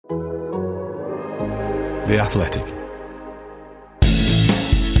The Athletic.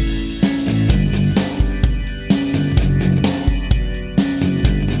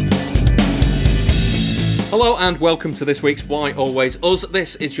 Hello and welcome to this week's Why Always Us.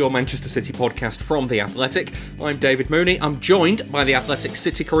 This is your Manchester City podcast from The Athletic. I'm David Mooney. I'm joined by The Athletic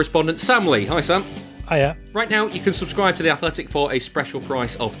City correspondent Sam Lee. Hi Sam. Hiya. Right now, you can subscribe to The Athletic for a special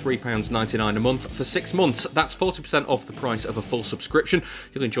price of £3.99 a month for 6 months. That's 40% off the price of a full subscription.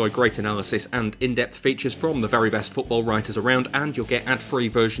 You'll enjoy great analysis and in-depth features from the very best football writers around, and you'll get ad-free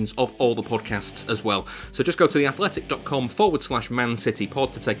versions of all the podcasts as well. So just go to theathletic.com/Man City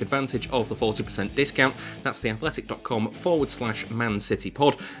Pod to take advantage of the 40% discount. That's theathletic.com/Man City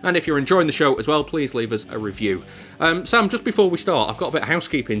Pod. And if you're enjoying the show as well, please leave us a review. Sam, just before we start, I've got a bit of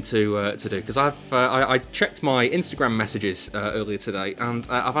housekeeping to do, because I checked my Instagram messages earlier today, and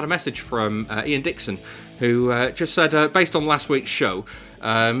I've had a message from Ian Dixon, who just said, based on last week's show,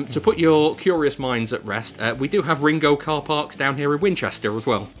 to put your curious minds at rest, we do have Ringo car parks down here in Winchester as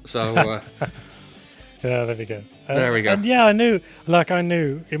well. So yeah, there we go. There we go. And yeah, I knew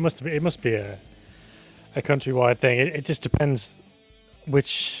it must be a countrywide thing. It just depends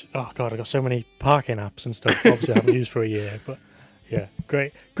which. Oh God, I got so many parking apps and stuff. Obviously, I haven't used for a year, but. Yeah,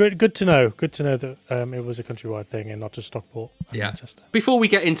 great. Good to know. Good to know that it was a countrywide thing and not just Stockport and Manchester. Before we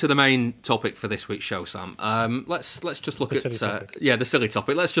get into the main topic for this week's show, Sam, let's just look at the silly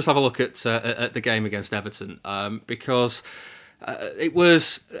topic. Let's just have a look at the game against Everton, because it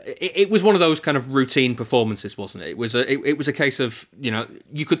was one of those kind of routine performances, wasn't it? It was a case of,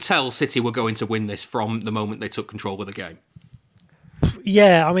 you could tell City were going to win this from the moment they took control of the game.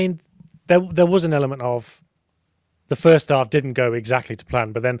 Yeah, I mean, there was an element of. The first half didn't go exactly to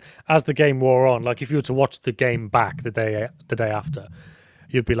plan, but then as the game wore on, like if you were to watch the game back the day after,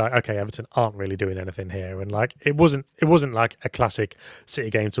 you'd be like, okay, Everton aren't really doing anything here, and like it wasn't like a classic City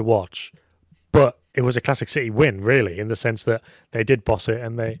game to watch, but it was a classic City win, really, in the sense that they did boss it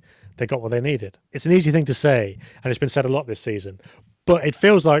and they got what they needed. It's an easy thing to say, and it's been said a lot this season, but it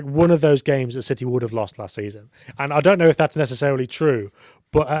feels like one of those games that City would have lost last season, and I don't know if that's necessarily true,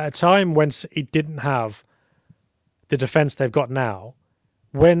 but at a time when City didn't have the defence they've got now,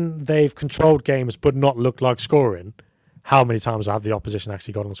 when they've controlled games but not looked like scoring, how many times have the opposition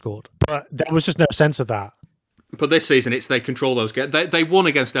actually gone and scored? But there was just no sense of that. But this season, they control those games. They won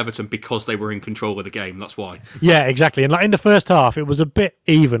against Everton because they were in control of the game. That's why. Yeah, exactly. And like in the first half, it was a bit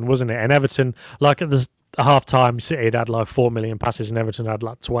even, wasn't it? And Everton, like at the half time, City had like 4 million passes and Everton had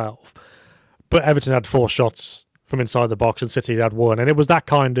like 12. But Everton had 4 shots from inside the box and City had 1. And it was that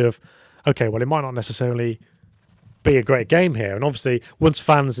kind of, okay, well, it might not necessarily be a great game here, and obviously once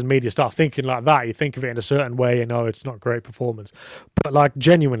fans and media start thinking like that, you think of it in a certain way and it's not a great performance, but like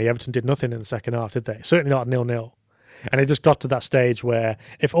genuinely Everton did nothing in the second half, did they? Certainly not 0-0, and it just got to that stage where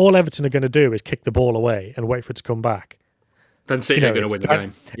if all Everton are going to do is kick the ball away and wait for it to come back, then City are going to win the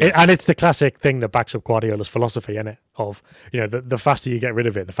game. And it's the classic thing that backs up Guardiola's philosophy, isn't it? Of the faster you get rid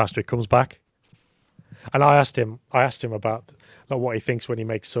of it, the faster it comes back. And I asked him about like what he thinks when he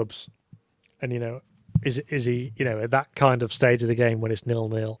makes subs, and Is he at that kind of stage of the game when it's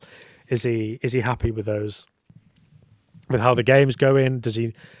 0-0? Is he happy with those? With how the game's going?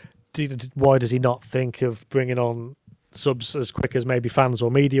 Why does he not think of bringing on subs as quick as maybe fans or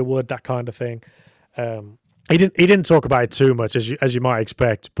media would? That kind of thing. He didn't talk about it too much as you might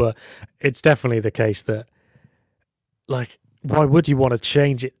expect, but it's definitely the case that like why would you want to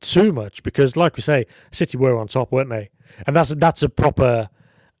change it too much? Because like we say, City were on top, weren't they? And that's a proper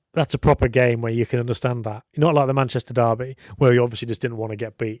game where you can understand that. Not like the Manchester derby, where he obviously just didn't want to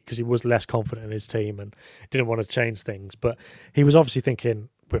get beat because he was less confident in his team and didn't want to change things. But he was obviously thinking,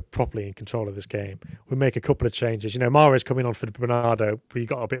 we're properly in control of this game. We make a couple of changes. Mahrez coming on for Bernardo, we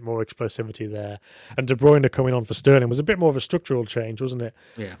got a bit more explosivity there. And De Bruyne coming on for Sterling was a bit more of a structural change, wasn't it?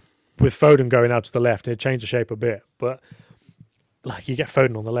 Yeah. With Foden going out to the left, and it changed the shape a bit. But like you get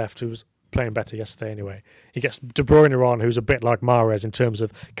Foden on the left, who's playing better yesterday anyway. He gets De Bruyne on, who's a bit like Mahrez in terms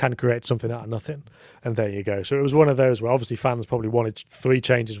of can create something out of nothing. And there you go. So it was one of those where obviously fans probably wanted 3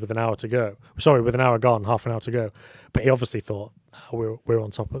 changes with an hour to go. Sorry, with an hour gone, half an hour to go. But he obviously thought, we're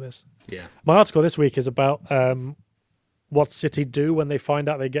on top of this. Yeah. My article this week is about what City do when they find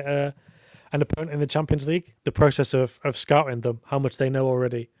out they get an opponent in the Champions League, the process of scouting them, how much they know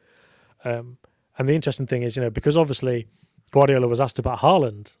already. And the interesting thing is, because obviously Guardiola was asked about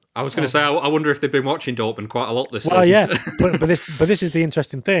Haaland. I was going to say, I wonder if they've been watching Dortmund quite a lot this season. Well, yeah, but this is the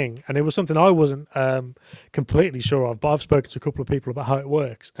interesting thing, and it was something I wasn't completely sure of, but I've spoken to a couple of people about how it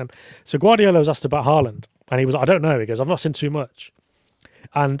works. And so Guardiola was asked about Haaland, and he was, I don't know, he goes, I've not seen too much.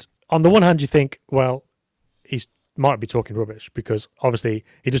 And on the one hand, you think, well, he might be talking rubbish, because obviously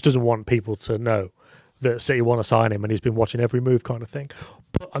he just doesn't want people to know that City want to sign him and he's been watching every move kind of thing.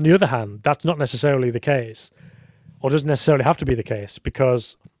 But on the other hand, that's not necessarily the case, or doesn't necessarily have to be the case,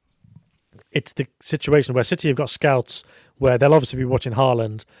 because it's the situation where City have got scouts where they'll obviously be watching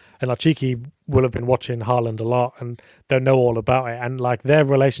Haaland, and like Cheeky will have been watching Haaland a lot and they'll know all about it. And like their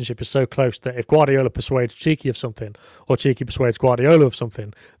relationship is so close that if Guardiola persuades Cheeky of something or Cheeky persuades Guardiola of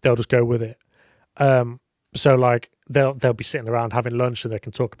something, they'll just go with it. So like they'll be sitting around having lunch and they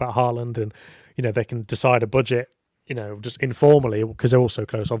can talk about Haaland, and they can decide a budget, just informally, because they're all so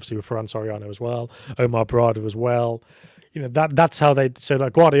close, obviously, with Ferran Soriano as well, Omar Barada as well. That's how they. So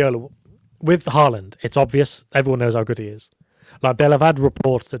like Guardiola with Haaland, it's obvious. Everyone knows how good he is. Like they'll have had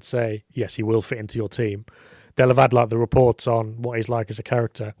reports that say, yes, he will fit into your team. They'll have had like the reports on what he's like as a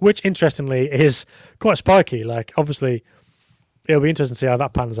character, which interestingly is quite spiky. Like obviously, it'll be interesting to see how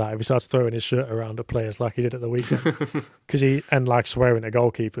that pans out if he starts throwing his shirt around at players like he did at the weekend, and like swearing at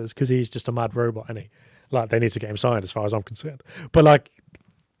goalkeepers, because he's just a mad robot, isn't he? Like they need to get him signed, as far as I'm concerned. But like,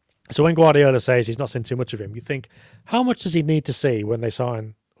 so when Guardiola says he's not seen too much of him, you think, how much does he need to see when they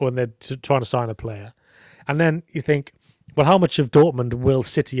sign, or when they're trying to sign a player? And then you think, well, how much of Dortmund will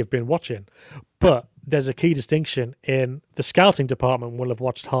City have been watching? But there's a key distinction in the scouting department will have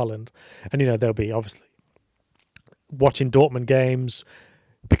watched Haaland, and they'll be obviously watching Dortmund games,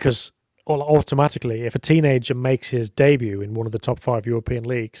 because automatically, if a teenager makes his debut in one of the top 5 European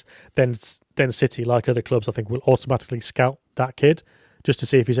leagues, then City, like other clubs, I think, will automatically scout that kid just to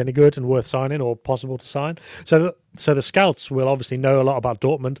see if he's any good and worth signing or possible to sign. So the scouts will obviously know a lot about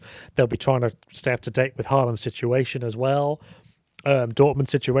Dortmund. They'll be trying to stay up to date with Haaland's situation as well.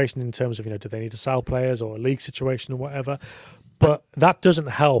 Dortmund's situation in terms of, do they need to sell players, or a league situation or whatever. But that doesn't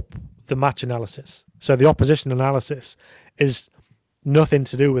help the match analysis. So the opposition analysis is nothing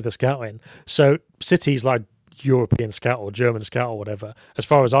to do with the scouting. So City's like European scout or German scout or whatever, as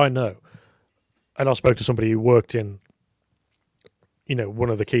far as I know. And I spoke to somebody who worked in, one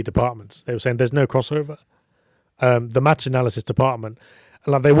of the key departments. They were saying there's no crossover. The match analysis department,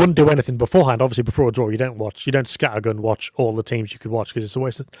 like they wouldn't do anything beforehand. Obviously, before a draw, you don't scattergun watch all the teams you could watch, because it's a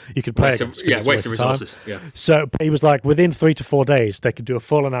waste of, you could play against. Yeah, waste of resources. Yeah. So but he was like, within 3 to 4 days, they could do a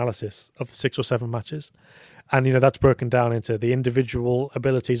full analysis of the 6 or 7 matches. And, that's broken down into the individual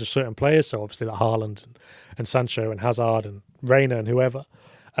abilities of certain players. So obviously like Haaland and Sancho and Hazard and Reina and whoever.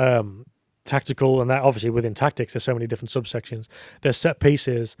 Tactical, and that obviously within tactics, there's so many different subsections. There's set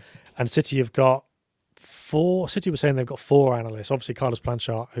pieces, and City have got 4. City was saying they've got 4 analysts. Obviously Carlos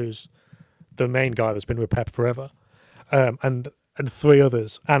Blanchard, who's the main guy that's been with Pep forever, and 3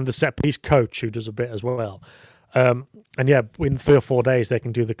 others, and the set piece coach who does a bit as well. And yeah, in 3 or 4 days they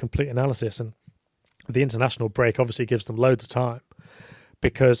can do the complete analysis, and the international break obviously gives them loads of time,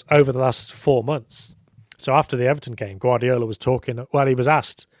 because over the last 4 months, so after the Everton game, Guardiola was talking. Well, he was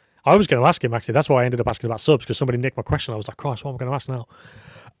asked. I was going to ask him, actually. That's why I ended up asking about subs, because somebody nicked my question. I was like, Christ, what am I going to ask now?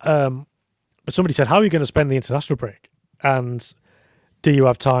 But somebody said, how are you going to spend the international break? And do you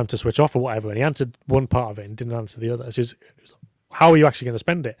have time to switch off or whatever? And he answered one part of it and didn't answer the other. So he was like, how are you actually going to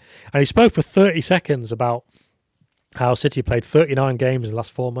spend it? And he spoke for 30 seconds about how City played 39 games in the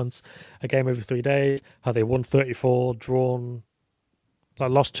last 4 months, a game every 3 days, how they won 34,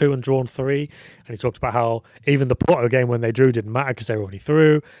 lost 2 and drawn 3. And he talked about how even the Porto game when they drew didn't matter because they were already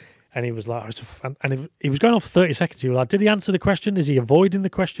through. And he was like, and he was going on for 30 seconds. He was like, did he answer the question? Is he avoiding the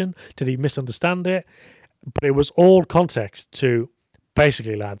question? Did he misunderstand it? But it was all context to,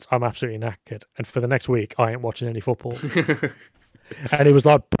 basically, lads, I'm absolutely knackered. And for the next week, I ain't watching any football. And he was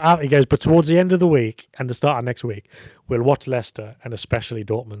like, he goes, but towards the end of the week and the start of next week, we'll watch Leicester and especially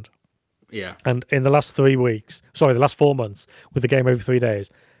Dortmund. Yeah. And in the last 4 months, with the game every 3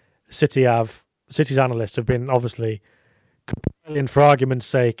 days, City's analysts have been obviously comparing, for argument's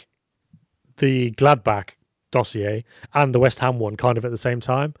sake, the Gladbach dossier and the West Ham one kind of at the same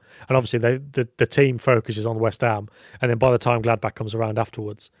time. And obviously the team focuses on West Ham, and then by the time Gladbach comes around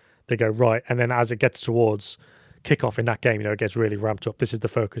afterwards, they go, right. And then as it gets towards kickoff in that game, it gets really ramped up. This is the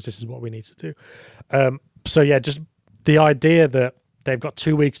focus. This is what we need to do. So yeah, just the idea that they've got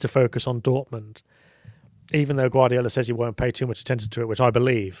 2 weeks to focus on Dortmund, even though Guardiola says he won't pay too much attention to it, which I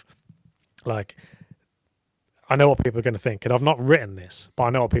believe. Like, I know what people are going to think, and I've not written this, but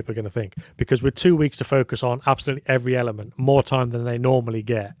I know what people are going to think, because with 2 weeks to focus on absolutely every element, more time than they normally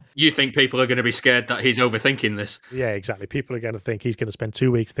get. You think people are going to be scared that he's overthinking this? Yeah, exactly. People are going to think he's going to spend 2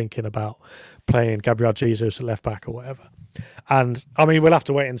 weeks thinking about playing Gabriel Jesus at left back or whatever. And I mean, we'll have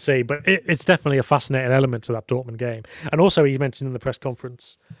to wait and see, but it's definitely a fascinating element to that Dortmund game. And also, he mentioned in the press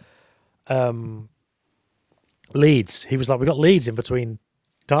conference, Leeds. He was like, we got Leeds in between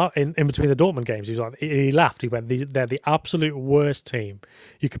start in between the Dortmund games. He was like, he laughed. He went, "They're the absolute worst team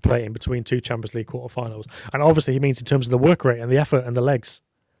you could play in between two Champions League quarterfinals." And obviously, he means in terms of the work rate and the effort and the legs.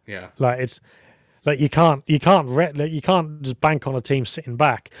 Yeah, like it's like you can't just bank on a team sitting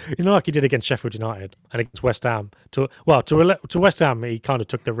back. Like he did against Sheffield United and against West Ham. To West Ham, he kind of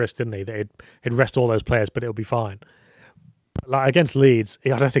took the risk, didn't he? That he'd rest all those players, but it'll be fine. But like against Leeds, I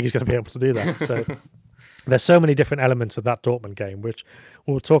don't think he's going to be able to do that. So. There's so many different elements of that Dortmund game, which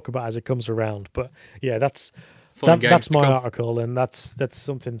we'll talk about as it comes around. But yeah, that's my article, and that's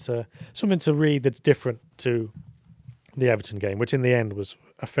something to read that's different to the Everton game, which in the end was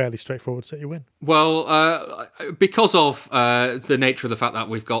a fairly straightforward City win. Well, because of the nature of the fact that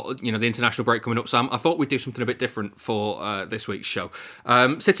we've got the international break coming up, Sam, I thought we'd do something a bit different for this week's show.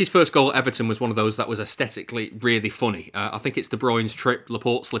 City's first goal at Everton was one of those that was aesthetically really funny. I think it's De Bruyne's trip,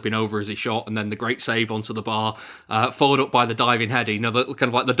 Laporte slipping over as he shot, and then the great save onto the bar, followed up by the diving header. The kind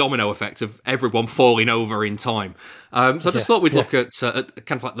of like the domino effect of everyone falling over in time. So I just thought we'd look at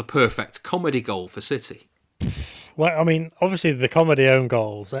kind of like the perfect comedy goal for City. Well, I mean, obviously the comedy own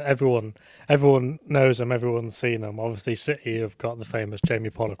goals, everyone knows them, everyone's seen them. Obviously City have got the famous Jamie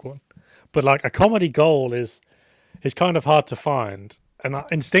Pollock one. But like a comedy goal is kind of hard to find. And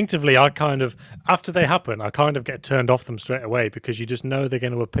instinctively, after they happen, I kind of get turned off them straight away because you just know they're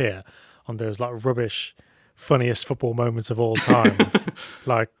going to appear on those like rubbish, funniest football moments of all time.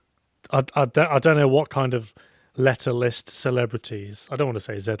 Like, I don't know what kind of letter list celebrities, I don't want to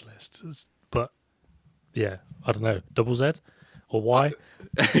say Z list, but yeah, I don't know, double Z or Y.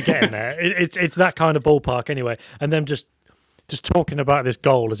 You're getting there. It's that kind of ballpark anyway. And them just talking about this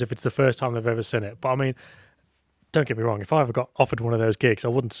goal as if it's the first time they've ever seen it. But I mean, don't get me wrong. If I ever got offered one of those gigs, I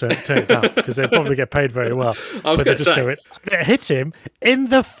wouldn't turn it down because they'd probably get paid very well. But they just it hits him in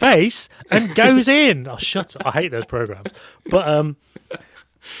the face and goes in. Oh, shut up. I hate those programs. But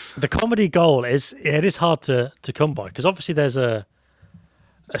the comedy goal it is hard to come by because obviously there's a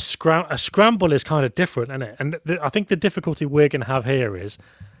scramble is kind of different, isn't it? And I think the difficulty we're going to have here is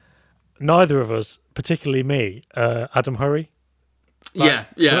neither of us, particularly me, Adam Hurrey. I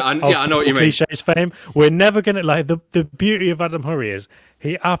know what you mean. Cliches fame. We're never going to like the beauty of Adam Hurrey is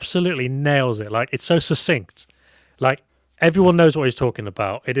he absolutely nails it. Like it's so succinct. Like everyone knows what he's talking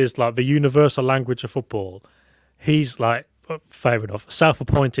about. It is like the universal language of football. He's like fair enough,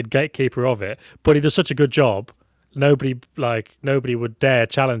 self-appointed gatekeeper of it, but he does such a good job. Nobody would dare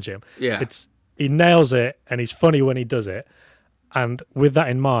challenge him. Yeah. He nails it and he's funny when he does it. And with that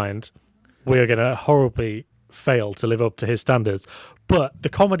in mind, we're going to horribly fail to live up to his standards. But the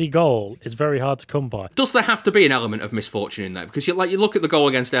comedy goal is very hard to come by. Does there have to be an element of misfortune in there? Because you look at the goal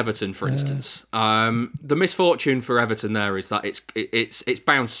against Everton, for instance. The misfortune for Everton there is that it's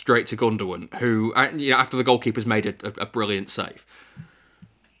bounced straight to Gundogan, who after the goalkeeper's made a brilliant save.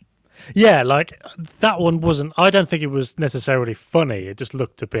 Yeah, like that one wasn't. I don't think it was necessarily funny. It just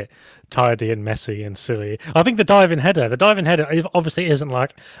looked a bit tidy and messy and silly. I think the diving header obviously isn't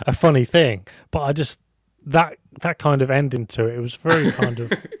like a funny thing, but I just that kind of ending to it. It was very kind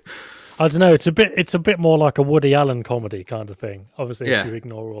of. I don't know. It's a bit more like a Woody Allen comedy kind of thing. Obviously, if you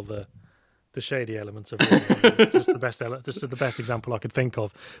ignore all the shady elements of it, it's just the best example I could think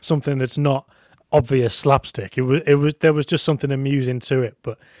of. Something that's not obvious slapstick. There was just something amusing to it,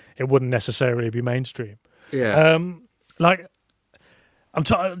 but it wouldn't necessarily be mainstream. Yeah. In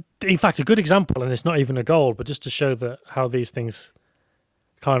fact, a good example, and it's not even a goal, but just to show that how these things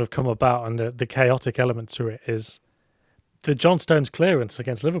kind of come about and the chaotic element to it is the John Stones clearance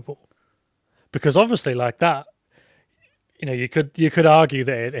against Liverpool, because obviously like that, you could argue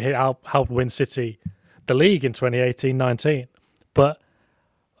that it helped win City the league in 2018-19, but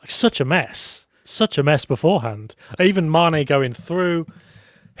like such a mess beforehand. Even Mane going through,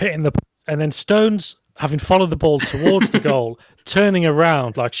 hitting and then Stones having followed the ball towards the goal, turning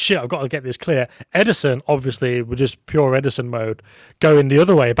around like, shit, I've got to get this clear. Ederson, obviously, with just pure Ederson mode, going the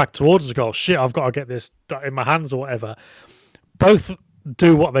other way, back towards the goal. Shit, I've got to get this in my hands or whatever. Both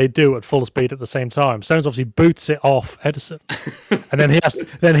do what they do at full speed at the same time. Stones obviously boots it off Ederson. And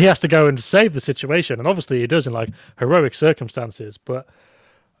then he has to go and save the situation. And obviously he does in like heroic circumstances. But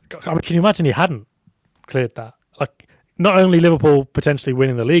I mean, can you imagine he hadn't cleared that? Like, not only Liverpool potentially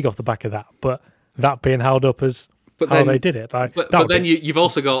winning the league off the back of that, but that being held up as how they did it. Like, but then you've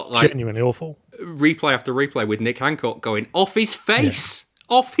also got like genuinely awful replay after replay with Nick Hancock going off his face,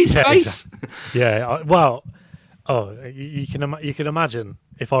 off his face. Exactly. Yeah, well, you can imagine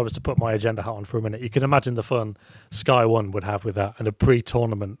if I was to put my agenda hat on for a minute. You can imagine the fun Sky One would have with that and a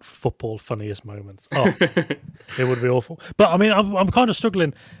pre-tournament football funniest moments. Oh, it would be awful. But I mean, I'm kind of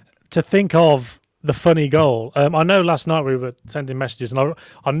struggling to think of the funny goal. I know last night we were sending messages, and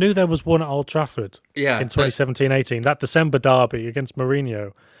I knew there was one at Old Trafford in 2017-18, that December derby against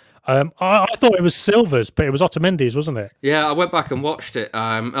Mourinho. I thought it was Silva's, but it was Otamendi's, wasn't it? Yeah, I went back and watched it.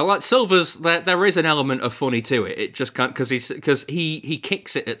 I like Silva's. There is an element of funny to it. It just can't because he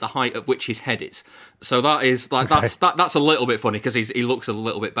kicks it at the height at which his head is. So that is like okay. that's a little bit funny because he looks a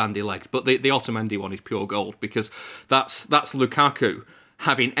little bit bandy-legged. But the Otamendi one is pure gold because that's Lukaku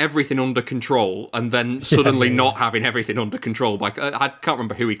having everything under control and then suddenly not having everything under control. Like I can't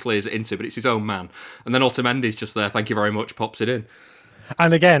remember who he clears it into, but it's his own man. And then Otamendi's just there. Thank you very much. Pops it in.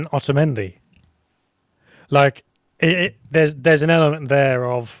 And again, Otamendi. Like, there's an element there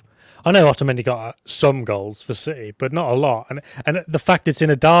of... I know Otamendi got some goals for City, but not a lot. And the fact it's in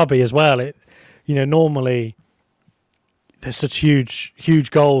a derby as well, normally there's such huge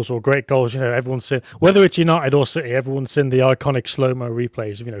goals or great goals. Everyone's seen... Whether it's United or City, everyone's seen the iconic slow-mo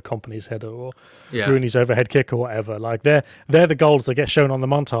replays of, Kompany's header or Rooney's overhead kick or whatever. Like, they're the goals that get shown on the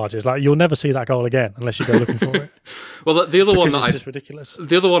montages. Like, you'll never see that goal again unless you go looking for it. Well, the other one that just ridiculous.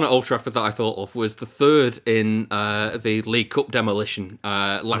 The other one at Old Trafford that I thought of was the third in the League Cup demolition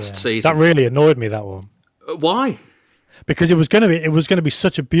last season. That really annoyed me. That one. Why? Because it was going to be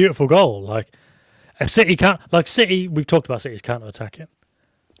such a beautiful goal. Like a City City. We've talked about City's counter attacking,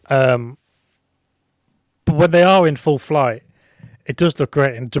 but when they are in full flight, it does look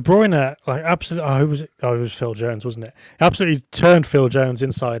great. And De Bruyne, like absolutely, it was Phil Jones, wasn't it? He absolutely turned Phil Jones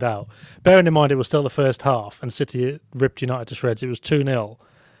inside out. Bearing in mind it was still the first half, and City ripped United to shreds. It was 2-0.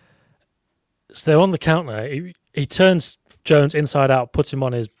 So they're on the counter. He turns Jones inside out, puts him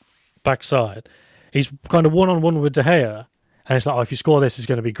on his backside. He's kind of one-on-one with De Gea, and it's like, if you score this, it's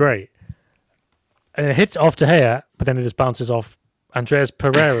going to be great. And it hits off De Gea, but then it just bounces off Andreas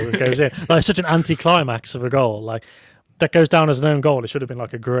Pereira and goes in. Like, such an anti-climax of a goal. Like, that goes down as an own goal. It should have been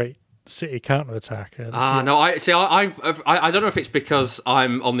like a great City counter-attack. No, I don't know if it's because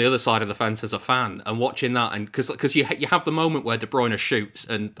I'm on the other side of the fence as a fan and watching that, and because you have the moment where De Bruyne shoots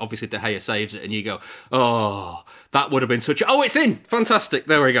and obviously De Gea saves it, and you go, oh, that would have been such a... Oh, it's in! Fantastic!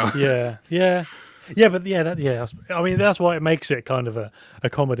 There we go. I mean, that's why it makes it kind of a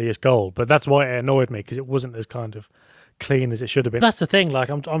comedy-ish goal, but that's why it annoyed me, because it wasn't as kind of clean as it should have been. That's the thing, like,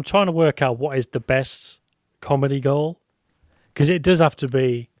 I'm trying to work out what is the best comedy goal, because it does have to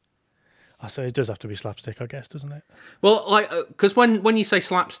be... it does have to be slapstick, I guess, doesn't it? Well, like, because when you say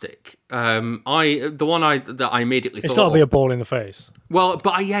slapstick, the one that I immediately it's thought got to be a ball in the face. Well,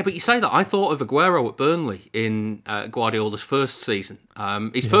 but you say that. I thought of Aguero at Burnley in Guardiola's first season.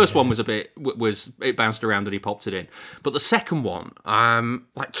 His first one was it bounced around and he popped it in. But the second one,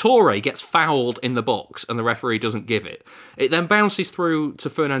 like Toure gets fouled in the box and the referee doesn't give it. It then bounces through to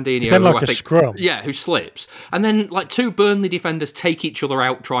Fernandinho, it's then like a scrum. Yeah, who slips, and then like two Burnley defenders take each other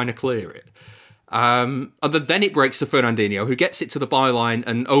out trying to clear it. And then it breaks to Fernandinho, who gets it to the byline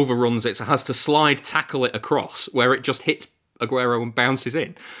and overruns it, so has to slide tackle it across, where it just hits Aguero and bounces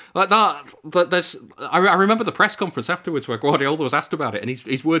in. Like that. I remember the press conference afterwards where Guardiola was asked about it, and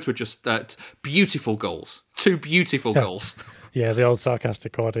his words were just beautiful goals. Two beautiful goals. Yeah, the old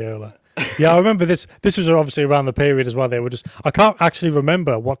sarcastic Guardiola. Yeah, I remember this. This was obviously around the period as well. They were just... I can't actually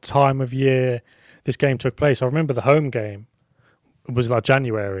remember what time of year this game took place. I remember the home game. It was like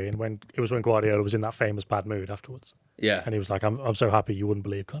January, and when Guardiola was in that famous bad mood afterwards. Yeah, and he was like, "I'm so happy, you wouldn't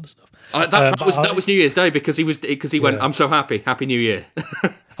believe," kind of stuff. That was New Year's Day because he went, "I'm so happy, Happy New Year."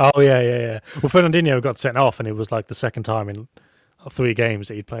 Oh yeah. Well, Fernandinho got sent off, and it was like the second time in 3 games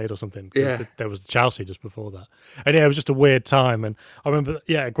that he'd played or something. Yeah, there was Chelsea just before that, and yeah, it was just a weird time. And I remember,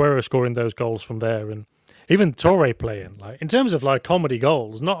 Aguero scoring those goals from there, and even Toure playing. Like in terms of like comedy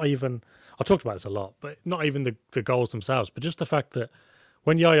goals, not even. I talked about this a lot, but not even the goals themselves, but just the fact that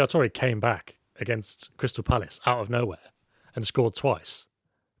when Yaya Toure came back against Crystal Palace out of nowhere and scored twice,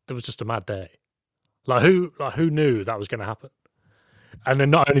 there was just a mad day. Who knew that was going to happen? And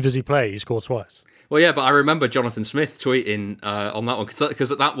then not only does he play, he scored twice. Well, yeah, but I remember Jonathan Smith tweeting on that one,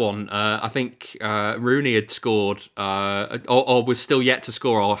 because at that one, I think Rooney had scored, or was still yet to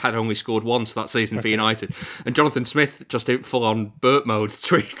score, or had only scored once that season for United. And Jonathan Smith, just in full-on Burt mode,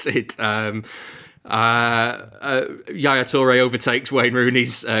 tweeted, Yaya Toure overtakes Wayne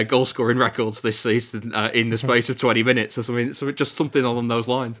Rooney's goal-scoring records this season in the space of 20 minutes or something. So just something along those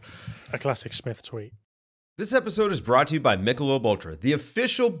lines. A classic Smith tweet. This episode is brought to you by Michelob Ultra, the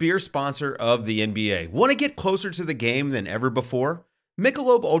official beer sponsor of the NBA. Want to get closer to the game than ever before?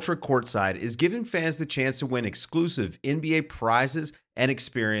 Michelob Ultra Courtside is giving fans the chance to win exclusive NBA prizes and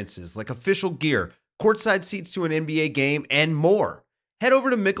experiences like official gear, courtside seats to an NBA game, and more. Head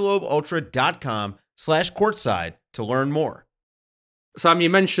over to MichelobUltra.com/courtside to learn more. Sam, you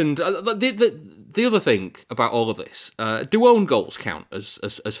mentioned the other thing about all of this. Do own goals count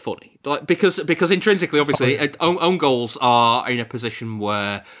as funny? Like because intrinsically, obviously, own goals are in a position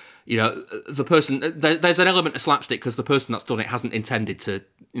where, you know, the person there's an element of slapstick because the person that's done it hasn't intended to,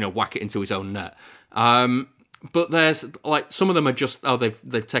 you know, whack it into his own net. But there's like some of them are just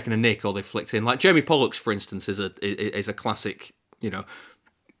they've taken a nick or they've flicked in. Like Jamie Pollock's, for instance, is a classic, you know,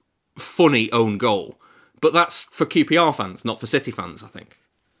 funny own goal. But that's for QPR fans, not for City fans, I think.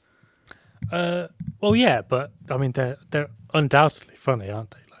 Well, yeah, but I mean, they're undoubtedly funny, aren't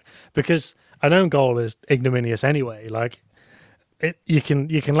they? Like, because an own goal is ignominious anyway. Like, you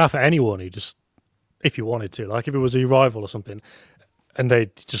can laugh at anyone who just, if you wanted to, like if it was a rival or something, and they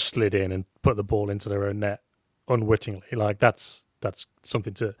just slid in and put the ball into their own net unwittingly. Like that's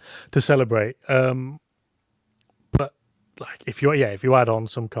something to celebrate. But like if you add on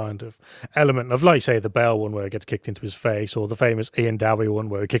some kind of element of, like, say, the Bale one where it gets kicked into his face, or the famous Ian Dowie one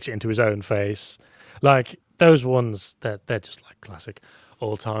where he kicks it into his own face, like those ones, they're just like classic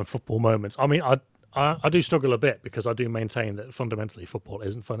all-time football moments. I mean, I do struggle a bit because I do maintain that fundamentally football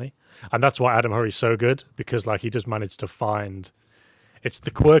isn't funny, and that's why Adam Hurrey's so good, because like he just managed to find, it's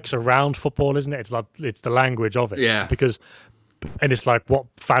the quirks around football, isn't it? It's like it's the language of it, yeah. And it's like what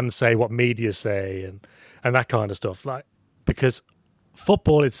fans say, what media say, and that kind of stuff. Like, because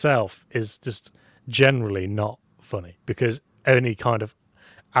football itself is just generally not funny, because any kind of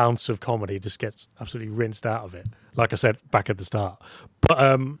ounce of comedy just gets absolutely rinsed out of it. Like I said back at the start,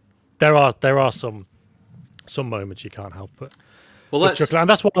 but there are some moments you can't help but chuckle, and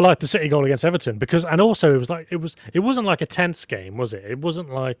that's why I like the City goal against Everton, because, and also it wasn't like a tense game, was it? It wasn't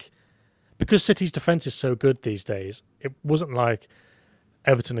like, because City's defence is so good these days, it wasn't like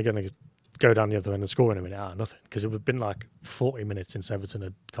Everton are going to go down the other end and score in a minute out of nothing, because it would have been like 40 minutes since Everton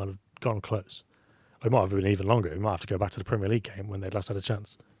had kind of gone close. It might have been even longer. We might have to go back to the Premier League game when they'd last had a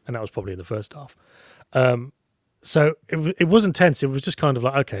chance, and that was probably in the first half. So it wasn't tense. It was just kind of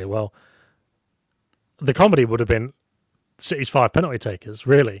like, okay, well, the comedy would have been City's 5 penalty takers,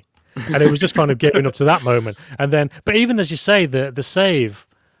 really, and it was just kind of getting up to that moment. And then, but even as you say, the save,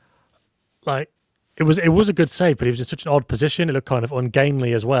 like it was a good save, but he was in such an odd position. It looked kind of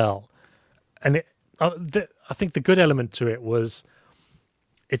ungainly as well. And I think the good element to it was,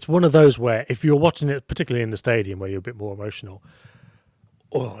 it's one of those where if you're watching it, particularly in the stadium where you're a bit more emotional,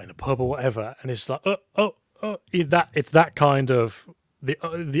 or in a pub or whatever, and it's like, it's that kind of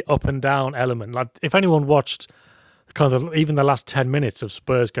the up and down element. Like if anyone watched kind of even the last 10 minutes of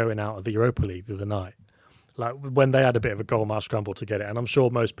Spurs going out of the Europa League the other night, like when they had a bit of a goalmouth scramble to get it, and I'm sure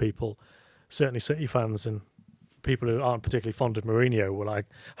most people, certainly City fans and people who aren't particularly fond of Mourinho, were like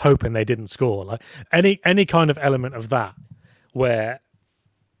hoping they didn't score. Like any kind of element of that where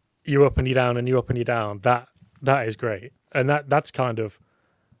you're up and you're down and you're up and you're down, that is great, and that's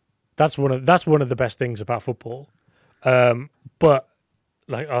one of the best things about football. But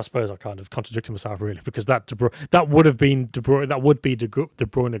like, I suppose I kind of contradicted myself really, because that would have been De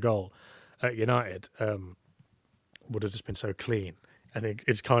Bruyne goal at United would have just been so clean. I think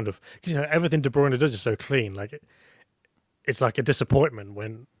it's kind of, you know, everything De Bruyne does is so clean. Like it's like a disappointment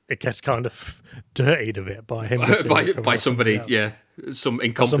when it gets kind of dirtied a bit by him by somebody, some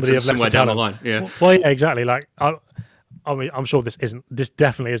incompetence somewhere down the line. Yeah, well, yeah, exactly. Like I mean, I'm sure this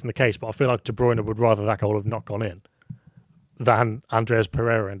definitely isn't the case, but I feel like De Bruyne would rather that goal have not gone in than Andreas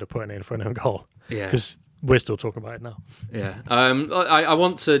Pereira end up putting it in for an own goal. Yeah, because we're still talking about it now. Yeah. I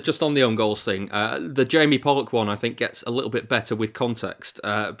want to, just on the own goals thing, the Jamie Pollock one I think gets a little bit better with context,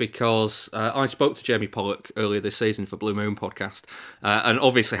 because I spoke to Jamie Pollock earlier this season for Blue Moon podcast, and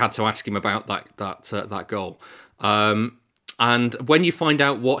obviously had to ask him about that goal. And when you find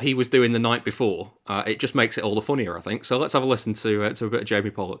out what he was doing the night before, it just makes it all the funnier, I think. So let's have a listen to a bit of Jamie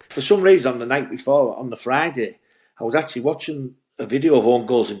Pollock. For some reason, on the night before, on the Friday, I was actually watching a video of own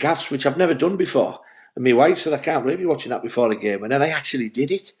goals and gaffes, which I've never done before. And my wife said, I can't believe you're watching that before the game. And then I actually did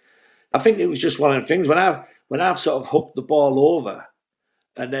it. I think it was just one of the things. When I've sort of hooked the ball over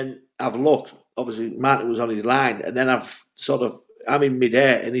and then I've looked, obviously Martin was on his line, and then I'm in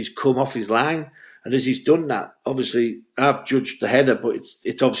midair and he's come off his line. And as he's done that, obviously I've judged the header, but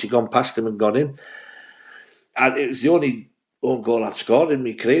it's obviously gone past him and gone in. And it was the only own goal I'd scored in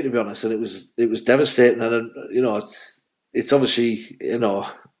my career, to be honest, and it was devastating. And you know, it's obviously, you know,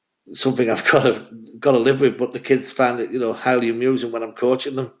 something I've got to live with. But the kids find it, you know, highly amusing when I'm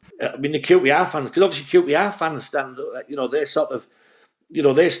coaching them. I mean, the QPR fans, because obviously QPR fans stand, you know, they sort of, you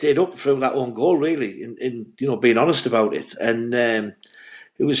know, they stayed up through that own goal really, in you know, being honest about it. And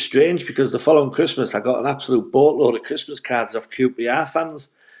it was strange because the following Christmas I got an absolute boatload of Christmas cards off QPR fans.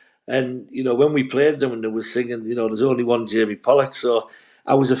 And, when we played them and they were singing, there's only one Jamie Pollock. So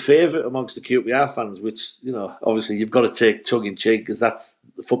I was a favourite amongst the QPR fans, which, obviously you've got to take tongue in cheek because that's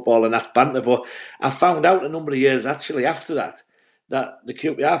football and that's banter. But I found out a number of years actually after that the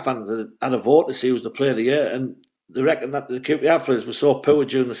QPR fans had a vote to see who was the player of the year. And they reckon that the QPR players were so poor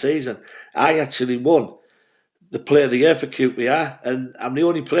during the season. I actually won the player of the year for QPR, and I'm the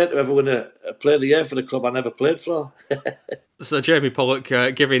only player to ever win a player of the year for the club I never played for. So Jamie Pollock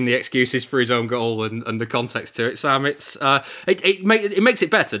giving the excuses for his own goal and the context to it, Sam. It makes it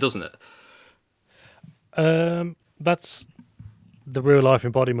better, doesn't it? That's the real life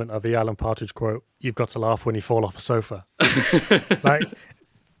embodiment of the Alan Partridge quote. You've got to laugh when you fall off a sofa. like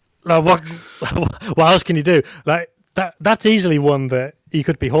what else can you do? Like that's easily one that you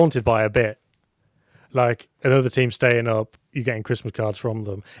could be haunted by a bit. Like another team staying up, you're getting Christmas cards from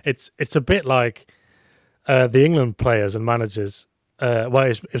them. It's a bit like the England players and managers.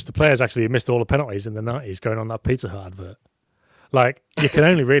 It's the players actually who missed all the penalties in the 90s going on that Pizza Hut advert. Like you can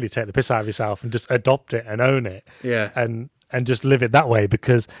only really take the piss out of yourself and just adopt it and own it. Yeah. And just live it that way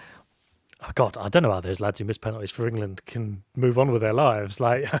because, oh God, I don't know how those lads who miss penalties for England can move on with their lives.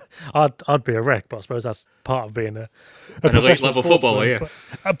 Like, I'd be a wreck, but I suppose that's part of being an elite level footballer, yeah.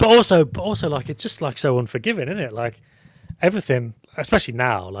 But also, like it's just like so unforgiving, isn't it? Like everything, especially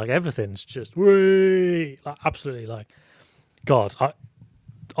now, like everything's just like absolutely like God.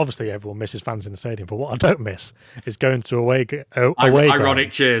 Obviously, everyone misses fans in the stadium, but what I don't miss is going to away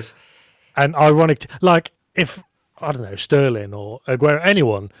ironic cheers and ironic like if. I don't know, Sterling or Aguero,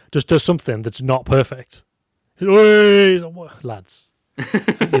 anyone just does something that's not perfect. Lads,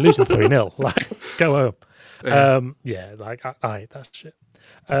 you're losing 3-0. Like, go home. I hate that shit.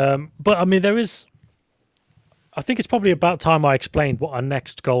 But I mean, I think it's probably about time I explained what our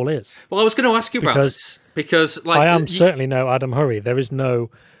next goal is. Well, I was going to ask you about this because like, I am certainly no Adam Hurrey. There is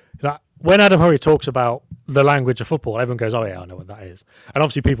no... when Adam Hurrey talks about the language of football, everyone goes, oh yeah, I know what that is. And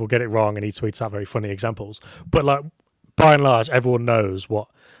obviously people get it wrong and he tweets out very funny examples. But like, by and large, everyone knows what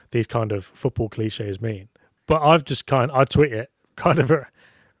these kind of football cliches mean. But I tweet it kind of at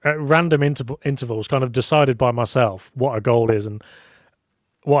random intervals, kind of decided by myself what a goal is and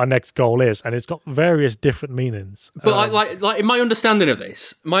what a next goal is, and it's got various different meanings. But like in my understanding of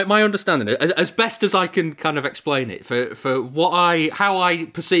this, my understanding, as best as I can kind of explain it, for how I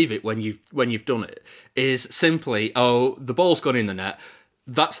perceive it when you've done it, is simply, the ball's gone in the net.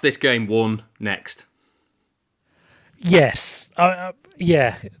 That's this game won. Next. Yes,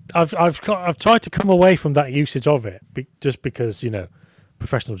 yeah. I've tried to come away from that usage of it, just because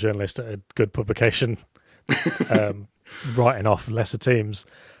professional journalist at a good publication. Writing off lesser teams,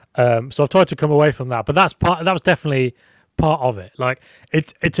 so I've tried to come away from that. But that was definitely part of it. Like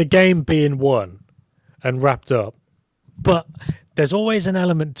it's a game being won and wrapped up, but there's always an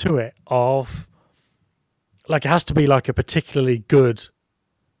element to it of like it has to be like a particularly good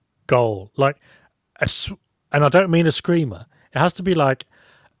goal, like and I don't mean a screamer. It has to be like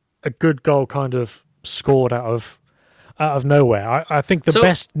a good goal, kind of scored out of nowhere. I think the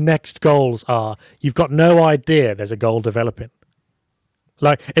best next goals are you've got no idea there's a goal developing.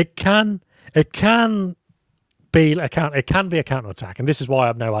 Like it can be a counter attack, and this is why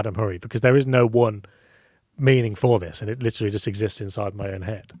I'm no Adam Hurrey, because there is no one meaning for this, and it literally just exists inside my own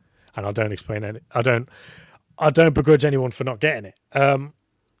head, and I don't explain it. I don't begrudge anyone for not getting it.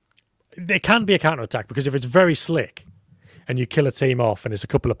 It can be a counter attack because if it's very slick and you kill a team off and it's a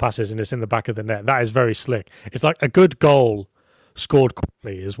couple of passes and it's in the back of the net, that is very slick. It's like a good goal scored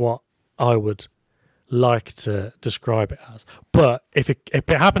quickly is what I would like to describe it as. But if it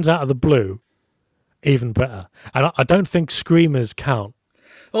happens out of the blue, even better. And I don't think screamers count.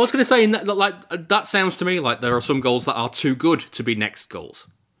 Well, I was going to say, that sounds to me like there are some goals that are too good to be next goals.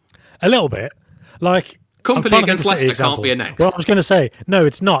 A little bit. Like... Company against Leicester can't be a next. Well, I was going to say, no,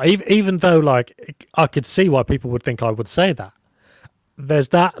 it's not. Even though, like, I could see why people would think I would say that. There's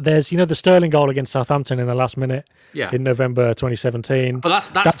the Sterling goal against Southampton in the last minute in November 2017.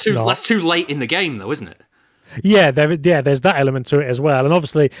 But that's too late in the game, though, isn't it? Yeah, there's that element to it as well. And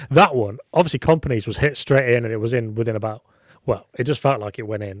obviously, that one, Companies was hit straight in and it was in within about... Well, it just felt like it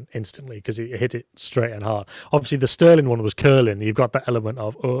went in instantly because it hit it straight and hard. Obviously, the Sterling one was curling. You've got that element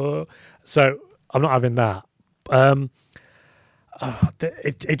of... So... I'm not having that. The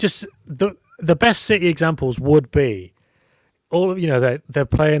best City examples would be all of they're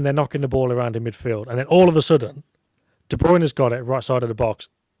playing, they're knocking the ball around in midfield, and then all of a sudden, De Bruyne has got it right side of the box.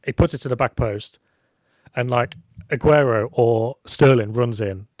 He puts it to the back post, and like Aguero or Sterling runs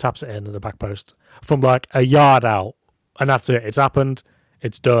in, taps it in at the back post from like a yard out, and that's it. It's happened.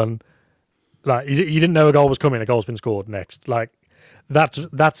 It's done. Like you didn't know a goal was coming. A goal's been scored. Next, like. That's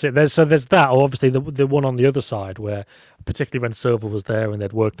it. There's that. Or obviously the one on the other side where, particularly when Silva was there and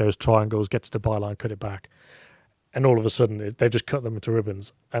they'd work those triangles, get to the byline, cut it back, and all of a sudden they just cut them into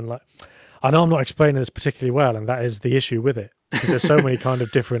ribbons. And like, I know I'm not explaining this particularly well, and that is the issue with it because there's so many kind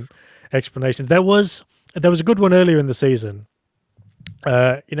of different explanations. There was a good one earlier in the season.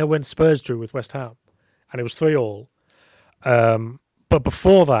 When Spurs drew with West Ham, and it was 3-3. But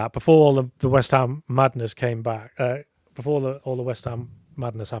before that, before all the West Ham madness came back, before all the West Ham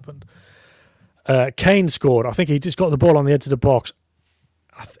madness happened, Kane scored. I think he just got the ball on the edge of the box.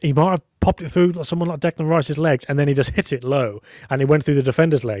 He might have popped it through someone like Declan Rice's legs, and then he just hit it low, and it went through the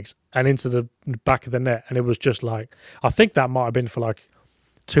defender's legs and into the back of the net. And it was just like, I think that might have been for like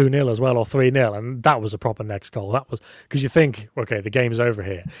 2-0 as well, or 3-0, and that was a proper next goal. That was because you think, okay, the game's over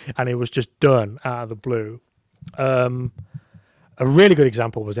here, and it was just done out of the blue. A really good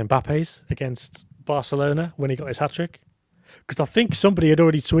example was Mbappe's against Barcelona when he got his hat-trick, because I think somebody had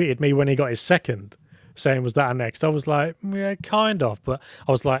already tweeted me when he got his second saying, was that a next? I was like, yeah, kind of, but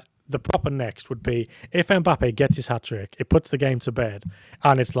I was like, the proper next would be if Mbappe gets his hat-trick, it puts the game to bed,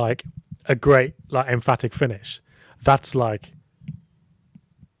 and it's like a great, like, emphatic finish. That's like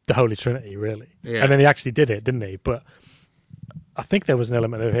the Holy Trinity, really. Yeah. And then he actually did it, didn't he? But I think there was an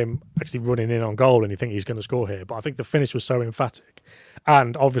element of him actually running in on goal and you think he's going to score here. But I think the finish was so emphatic.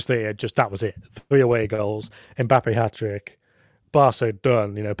 And obviously, that was it. 3 away goals, Mbappe hat-trick, Barca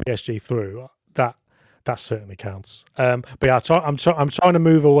done, PSG through. That certainly counts. But yeah, I'm trying to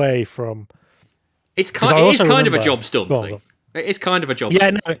move away from... It is kind of a job's done thing. It is kind of a job's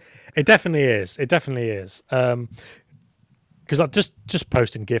done. Yeah, no, it definitely is. It definitely is. Because just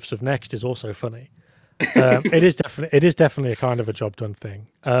posting GIFs of next is also funny. It is definitely a kind of a job done thing.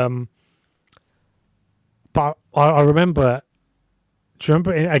 But I remember. Do you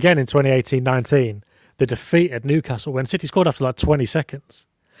remember again in 2018-19 the defeat at Newcastle when City scored after like 20 seconds,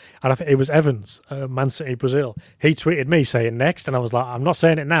 and I think it was Evans, Man City Brazil. He tweeted me saying next, and I was like, I'm not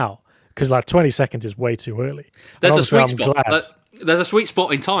saying it now because like 20 seconds is way too early. There's a sweet spot. There's a sweet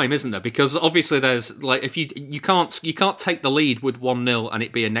spot in time, isn't there? Because obviously there's like if you can't take the lead with 1-0 and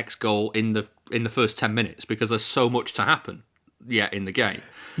it be a next goal in the first 10 minutes because there's so much to happen yet in the game.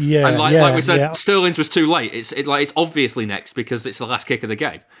 Yeah, and like we said, Sterling's was too late. It's obviously next because it's the last kick of the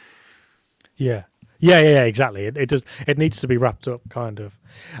game. Yeah, exactly. It needs to be wrapped up, kind of,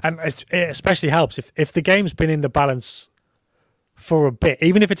 and it especially helps if the game's been in the balance for a bit,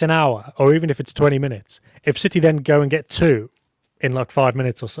 even if it's an hour or even if it's 20 minutes. If City then go and get 2 in like 5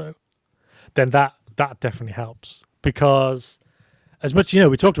 minutes or so, then that definitely helps, because as much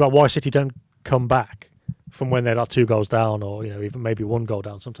we talked about why City don't come back from when they're like 2 goals down or even maybe 1 goal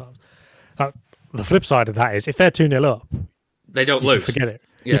down sometimes. The flip side of that is if they're 2-0 up, they don't lose. Forget it.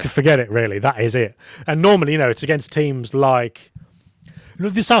 Yeah. You can forget it, really. That is it. And normally, it's against teams like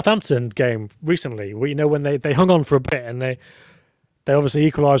the Southampton game recently, where when they hung on for a bit and they obviously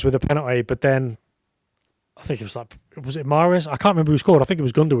equalised with a penalty, but then I think was it Mahrez? I can't remember who scored. I think it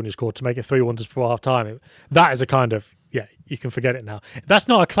was Gundogan who scored to make it 3-1 just before half time. That is a kind of, you can forget it now. That's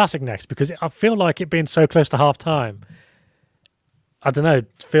not a classic next because I feel like it being so close to half time, I don't know,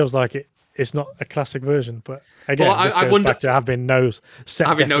 it feels like it's not a classic version. But again, this goes back to having no set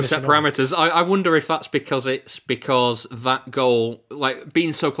parameters. I wonder if that's because that goal, like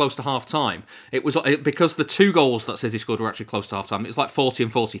being so close to half time, it was because the 2 goals that City scored were actually close to half time. It was like 40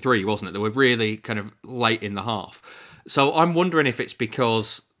 and 43, wasn't it? They were really kind of late in the half. So I'm wondering if it's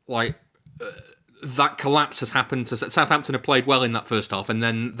because that collapse has happened. Southampton have played well in that first half, and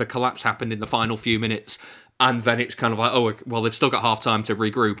then the collapse happened in the final few minutes, and then it's kind of like, oh well, they've still got half time to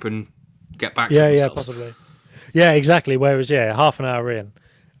regroup and get back to themselves. Yeah, possibly. Yeah, exactly. Whereas, half an hour in,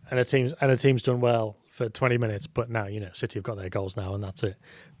 and a team's done well for 20 minutes, but now City have got their goals now, and that's it.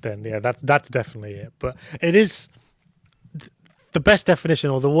 Then that's definitely it. But it is the best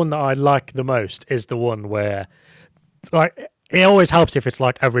definition, or the one that I like the most, is the one where, like, it always helps if it's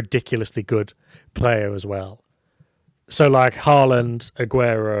like a ridiculously good player as well. So like Haaland,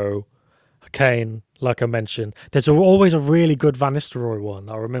 Aguero, Kane, like I mentioned. There's always a really good Van Nistelrooy one.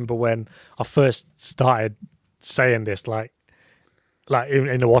 I remember when I first started saying this, like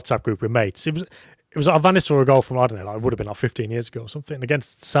in a WhatsApp group with mates. It was a Van Nistelrooy goal from, I don't know, like it would have been like 15 years ago or something,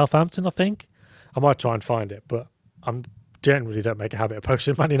 against Southampton, I think. I might try and find it, but I generally don't make a habit of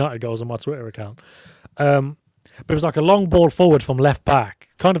posting Man United goals on my Twitter account. But it was like a long ball forward from left back,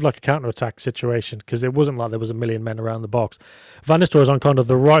 kind of like a counter-attack situation, because it wasn't like there was a million men around the box. Van Nistelrooy is on kind of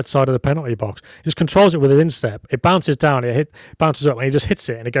the right side of the penalty box. He just controls it with his instep. It bounces down, bounces up, and he just hits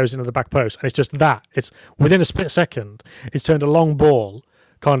it, and it goes into the back post. And it's just that. It's within a split second, it's turned a long ball,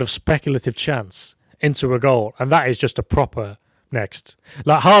 kind of speculative chance, into a goal. And that is just a proper next.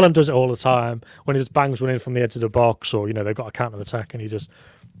 Like Haaland does it all the time when he just bangs one in from the edge of the box, or they've got a counter attack and he just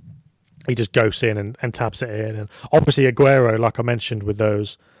goes in and taps it in. And obviously Aguero, like I mentioned, with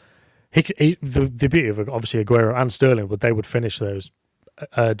those, the beauty of obviously Aguero and Sterling, they would finish those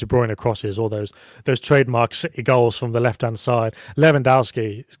De Bruyne crosses or those trademark City goals from the left hand side.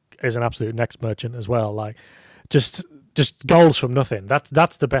 Lewandowski is an absolute next merchant as well. Like just goals from nothing.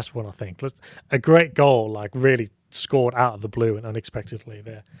 That's the best one, I think. A great goal, like really scored out of the blue and unexpectedly.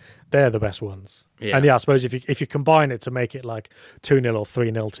 They're the best ones. Yeah. And I suppose if you combine it to make it like 2-0 or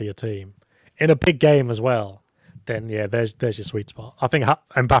 3-0 to your team in a big game as well, then there's your sweet spot. I think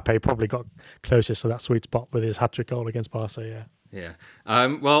Mbappe probably got closest to that sweet spot with his hat-trick goal against Barca. Yeah.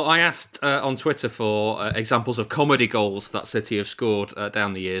 Well, I asked on Twitter for examples of comedy goals that City have scored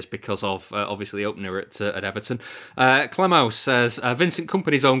down the years because of obviously the opener at Everton. Clemo says Vincent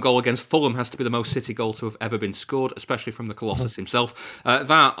Kompany's own goal against Fulham has to be the most City goal to have ever been scored, especially from the Colossus himself.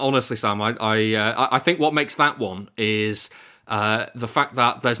 That, honestly, Sam, I think what makes that one is the fact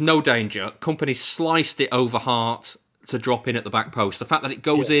that there's no danger. Kompany sliced it over Hart to drop in at the back post. The fact that it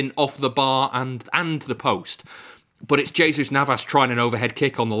goes in off the bar and the post. But it's Jesus Navas trying an overhead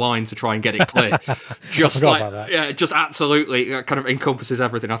kick on the line to try and get it clear. Just just absolutely kind of encompasses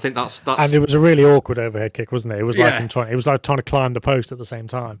everything. I think that's. And it was a really awkward overhead kick, wasn't it? It was like trying to climb the post at the same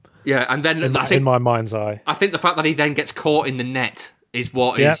time. Yeah, and then in my mind's eye, I think the fact that he then gets caught in the net is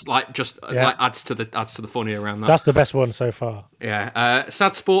what is like adds to the funny around that. That's the best one so far. Yeah,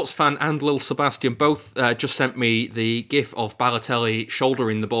 Sad Sports Fan and Lil Sebastian both just sent me the gif of Balotelli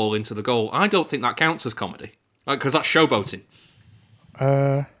shouldering the ball into the goal. I don't think that counts as comedy. Because that's showboating.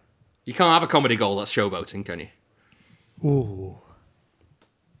 You can't have a comedy goal that's showboating, can you? Ooh.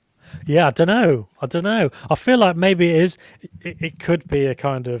 Yeah, I don't know. I feel like maybe it is. It could be a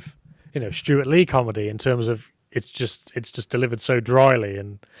kind of, Stuart Lee comedy in terms of it's just delivered so dryly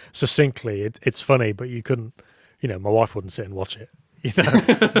and succinctly. It's funny, but you couldn't. My wife wouldn't sit and watch it.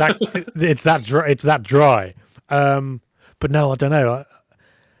 It's that dry. But no, I don't know.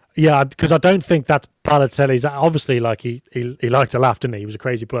 Yeah, because I don't think that's Balotelli's. Obviously, like he liked to laugh, didn't he? He was a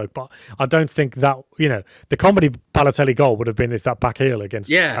crazy bloke, but I don't think that the comedy Balotelli goal would have been if that back heel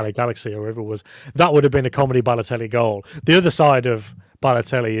against LA Galaxy or whoever it was. That would have been a comedy Balotelli goal. The other side of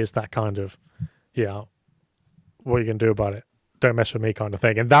Balotelli is that kind of what are you gonna do about it? Don't mess with me kind of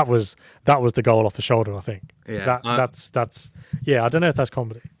thing. And that was the goal off the shoulder, I think. Yeah, that's I don't know if that's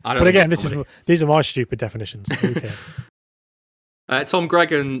comedy. But again, these are my stupid definitions. Who cares? Tom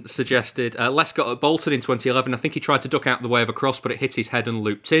Gregan suggested Lescott at Bolton in 2011. I think he tried to duck out the way of a cross, but it hit his head and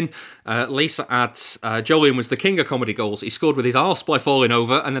looped in. Lisa adds, Jolien was the king of comedy goals. He scored with his arse by falling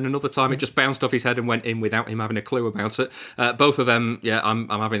over, and then another time it just bounced off his head and went in without him having a clue about it. Both of them, I'm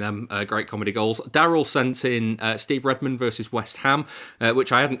having them great comedy goals. Darryl sent in Steve Redmond versus West Ham,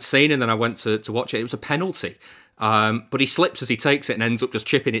 which I hadn't seen, and then I went to watch it. It was a penalty, but he slips as he takes it and ends up just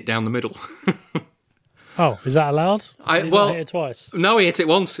chipping it down the middle. Oh, is that allowed? Did he hit it twice? No, he hit it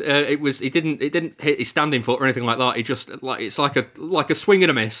once. He didn't hit his standing foot or anything like that. He just it's like a swing and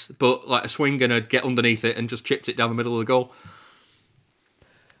a miss, but like a swing and a get underneath it and just chipped it down the middle of the goal.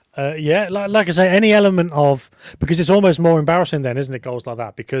 Like I say, any element of, because it's almost more embarrassing then, isn't it? Goals like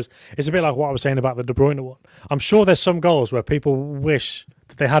that, because it's a bit like what I was saying about the De Bruyne one. I'm sure there's some goals where people wish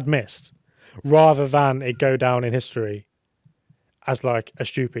that they had missed, rather than it go down in history as like a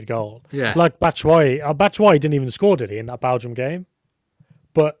stupid goal. Yeah. Like Batshuayi didn't even score, did he, in that Belgium game?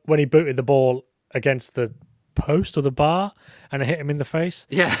 But when he booted the ball against the post or the bar and it hit him in the face.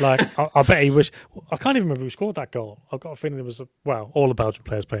 Yeah. Like, I bet he wish... I can't even remember who scored that goal. I've got a feeling it was... all the Belgian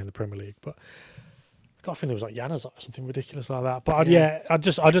players play in the Premier League, but I've got a feeling it was like Januzaj or something ridiculous like that. But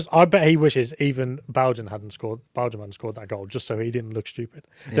I bet he wishes even Belgium hadn't scored that goal just so he didn't look stupid.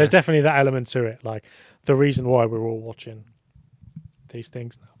 Yeah. There's definitely that element to it, like the reason why we're all watching these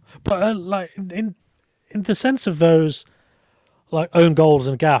things now. But like in the sense of those like own goals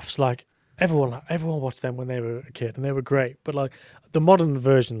and gaffes, like everyone watched them when they were a kid and they were great. But like the modern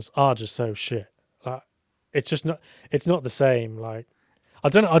versions are just so shit. Like it's not the same. Like I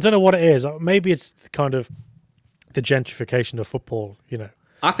don't know what it is. Maybe it's kind of the gentrification of football,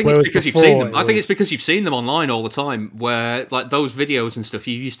 I think it's because you've seen them. I think it's because you've seen them online all the time, where like those videos and stuff,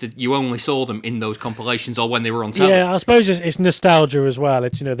 you only saw them in those compilations or when they were on telly. Yeah, I suppose it's nostalgia as well.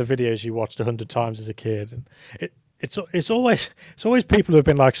 It's the videos you watched 100 times as a kid, and it's always people who have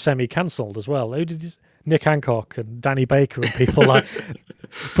been like semi-cancelled as well. Nick Hancock and Danny Baker and people like,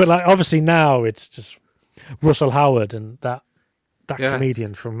 but like obviously now it's just Russell Howard and that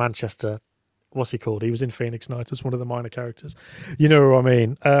comedian from Manchester. What's he called? He was in Phoenix Nights as one of the minor characters. You know what I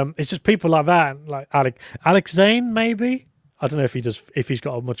mean? It's just people like that, like Alex Zane, maybe. I don't know if he's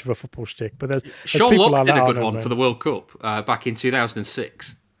got much of a football shtick, but there's Sean people Locke like did that a good I one know. for the World Cup back in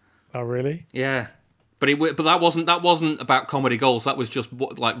 2006. Oh, really? Yeah. But that wasn't about comedy goals. That was just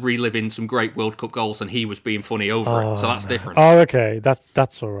like reliving some great World Cup goals, and he was being funny over it. So that's different. Oh, okay,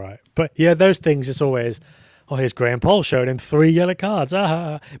 that's all right. But yeah, those things, it's always, here's Graham Poll showing him 3 yellow cards.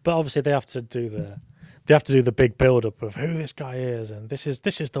 But obviously they have to do the big build up of who this guy is, and this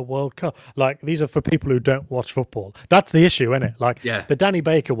is the World Cup. Like, these are for people who don't watch football. That's the issue, isn't it? Like, the Danny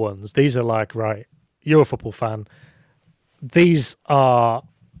Baker ones. These are like, right, you're a football fan. These are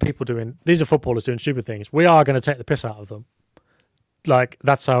footballers doing stupid things. We are going to take the piss out of them. Like,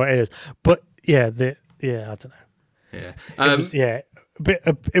 that's how it is. But I don't know. Yeah.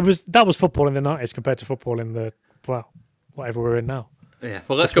 That was football in the 90s compared to football in the whatever we're in now. Yeah.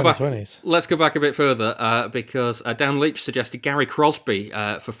 Well, let's go back. 2020s. Let's go back a bit further because Dan Leach suggested Gary Crosby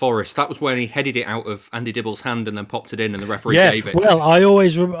for Forest. That was when he headed it out of Andy Dibble's hand and then popped it in, and the referee gave it. Well, I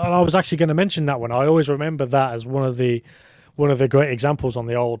was actually going to mention that one. I always remember that as one of the great examples on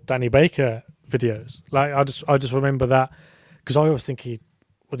the old Danny Baker videos. Like, I just remember that because I always think did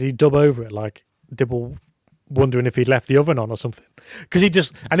he dub over it, like Dibble wondering if he'd left the oven on or something.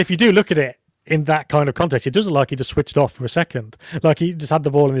 Because and if you do look at it in that kind of context, it doesn't look like he just switched off for a second. Like, he just had the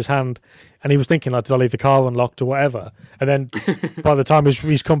ball in his hand and he was thinking, like, did I leave the car unlocked or whatever? And then by the time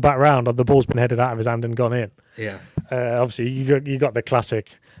he's come back round, the ball's been headed out of his hand and gone in. Yeah. Obviously, you got the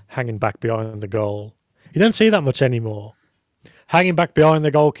classic hanging back behind the goal. You don't see that much anymore. Hanging back behind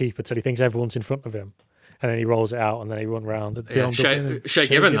the goalkeeper till he thinks everyone's in front of him, and then he rolls it out, and then he run round. Shea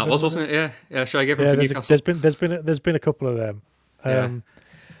Given, that wasn't it? Yeah, Shea Given for Newcastle. There's been a couple of them. I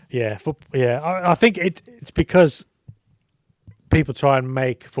think it's because people try and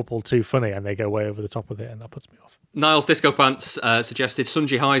make football too funny, and they go way over the top with it, and that puts me off. Niles Disco Pants suggested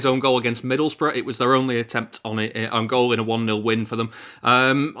Sunji High's own goal against Middlesbrough. It was their only attempt on goal in a 1-0 win for them.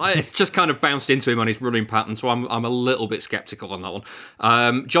 I just kind of bounced into him on his running pattern, so I'm a little bit sceptical on that one.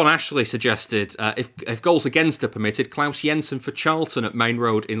 John Ashley suggested if goals against are permitted, Klaus Jensen for Charlton at Main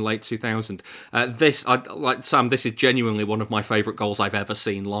Road in late 2000. Like Sam, this is genuinely one of my favourite goals I've ever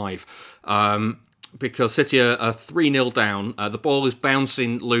seen live. Because City are 3-0 down. The ball is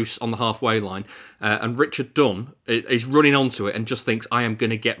bouncing loose on the halfway line, and Richard Dunn is running onto it and just thinks, I am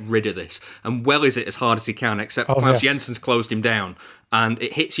going to get rid of this. And wellies it as hard as he can, except Klaus Jensen's closed him down. And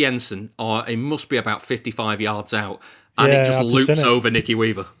it hits Jensen, or it must be about 55 yards out, and it just loops over Nicky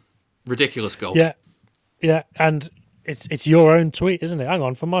Weaver. Ridiculous goal. Yeah, and it's your own tweet, isn't it? Hang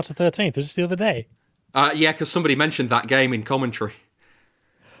on, from March the 13th. Was this the other day? Yeah, because somebody mentioned that game in commentary.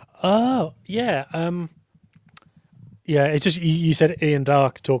 Oh, yeah. It's just you said Ian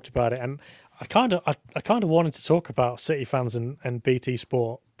Darke talked about it, and I kind of wanted to talk about City fans and BT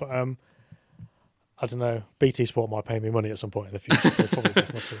Sport, but I don't know. BT Sport might pay me money at some point in the future, so it's probably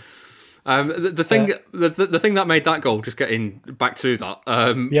best not to. The thing that made that goal, just getting back to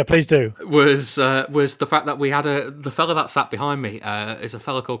that, please do, was the fact that we had the fella that sat behind me is a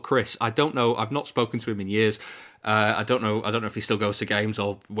fella called Chris. I don't know. I've not spoken to him in years. I don't know if he still goes to games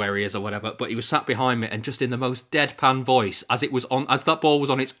or where he is or whatever. But he was sat behind me and just in the most deadpan voice, as that ball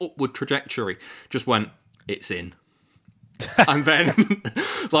was on its upward trajectory, just went, "It's in," and then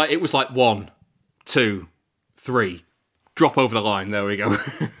it was like 1, 2, 3. Drop over the line. There we go.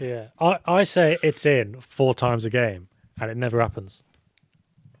 Yeah, I say it's in 4 times a game, and it never happens.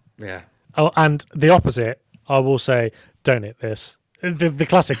 Yeah. Oh, and the opposite, I will say, don't hit this. The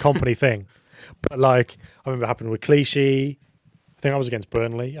classic company thing. But I remember it happened with Clichy. I think I was against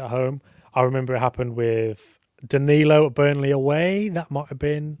Burnley at home. I remember it happened with Danilo at Burnley away. That might have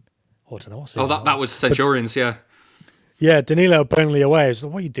been. I don't know. That was Centurions. Yeah. Yeah, Danilo at Burnley away. I was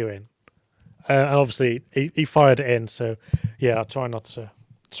like, what are you doing? And obviously he fired it in. So yeah, I try not to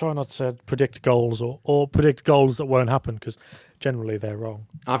predict goals or predict goals that won't happen because generally they're wrong.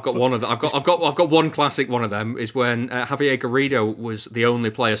 I've got one of them. I've got one classic. One of them is when Javier Garrido was the only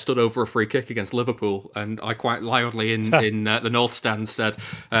player stood over a free kick against Liverpool, and I quite loudly in the North Stand said,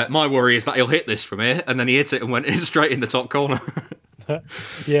 "My worry is that he'll hit this from here," and then he hit it and went straight in the top corner.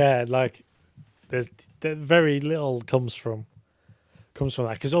 Yeah, there's very little comes from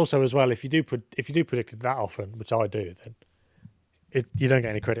that, because also as well, if you do predict it that often, which I do, then you don't get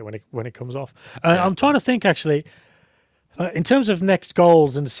any credit when it comes off. I'm trying to think actually. In terms of next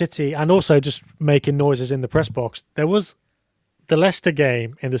goals and City, and also just making noises in the press box, there was the Leicester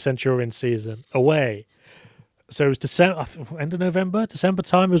game in the Centurion season away. So it was end of November, December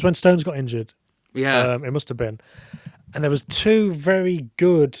time. It was when Stones got injured. Yeah, it must have been. And there was 2 very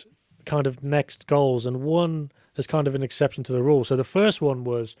good kind of next goals, and one is kind of an exception to the rule. So the first one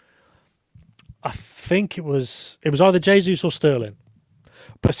was I think it was either Jesus or Sterling,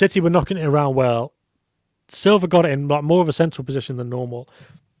 but City were knocking it around well. Silva got it in like more of a central position than normal,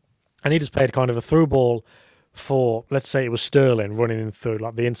 and he just played kind of a through ball for, let's say it was Sterling running in through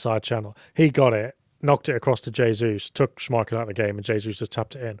like the inside channel. He got it, knocked it across to Jesus, took Schmeichel out of the game, and Jesus just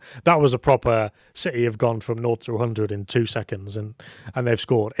tapped it in. That was a proper City have gone from 0 to 100 in 2 seconds, and they've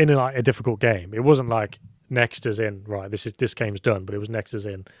scored in like a difficult game. It wasn't like next as in, right, this game's done, but it was next as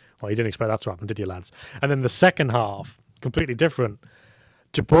in, well, you didn't expect that to happen, did you, lads? And then the second half, completely different.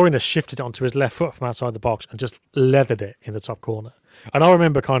 De Bruyne shifted it onto his left foot from outside the box and just leathered it in the top corner. And I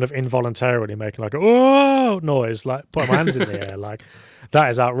remember kind of involuntarily making like a "oh" noise, like putting my hands in the air, like that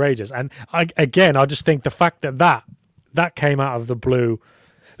is outrageous. And I just think the fact that came out of the blue,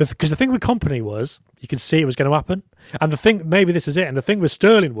 because the thing with Kompany was you could see it was going to happen, and the thing, maybe this is it, and the thing with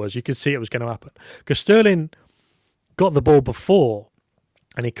Sterling was you could see it was going to happen because Sterling got the ball before.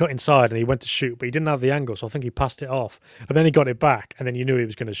 And he cut inside and he went to shoot, but he didn't have the angle, so I think he passed it off. And then he got it back, and then you knew he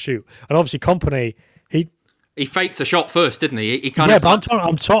was going to shoot. And obviously, Kompany, he faked a shot first, didn't he? He but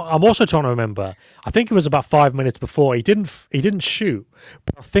I'm also trying to remember. I think it was about 5 minutes before he didn't shoot,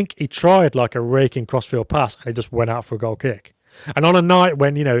 but I think he tried like a raking crossfield pass, and it just went out for a goal kick. And on a night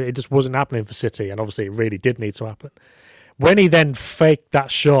when it just wasn't happening for City, and obviously it really did need to happen. When he then faked that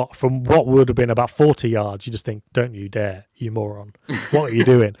shot from what would have been about 40 yards, you just think, don't you dare, you moron. What are you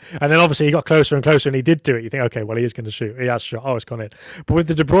doing? And then obviously he got closer and closer and he did do it. You think, okay, well, he is going to shoot. He has shot. Oh, it's gone in. But with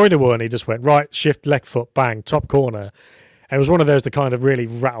the De Bruyne one, he just went right, shift, left foot, bang, top corner. And it was one of those that kind of really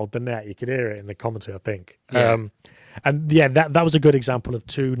rattled the net. You could hear it in the commentary, I think. Yeah. That was a good example of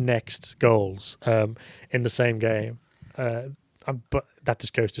 2 next goals in the same game. But that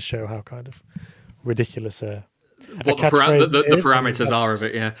just goes to show how kind of ridiculous what the parameters are of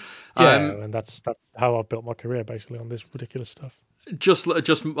it, yeah. And that's how I've built my career, basically, on this ridiculous stuff. Just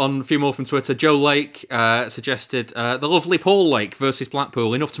on a few more from Twitter, Joe Lake suggested the lovely Paul Lake versus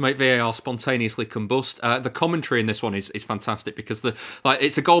Blackpool, enough to make VAR spontaneously combust. The commentary in this one is fantastic because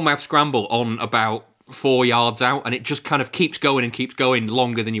it's a goalmouth scramble on about 4 yards out, and it just kind of keeps going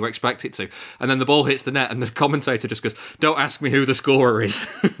longer than you expect it to. And then the ball hits the net, and the commentator just goes, "Don't ask me who the scorer is."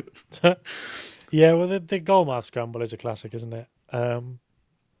 Yeah, well, the goalmouth scramble is a classic, isn't it?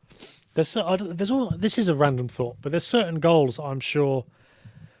 This is a random thought, but there's certain goals I'm sure.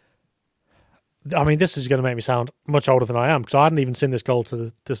 I mean, this is going to make me sound much older than I am because I hadn't even seen this goal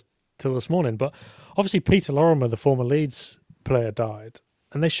till this morning. But obviously, Peter Lorimer, the former Leeds player, died,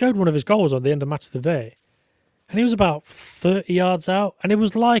 and they showed one of his goals on the end of Match of the Day, and he was about 30 yards out, and it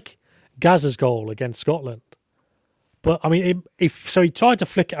was like Gazza's goal against Scotland. But, I mean, he tried to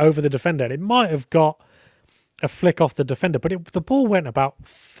flick it over the defender, and it might have got a flick off the defender, but the ball went about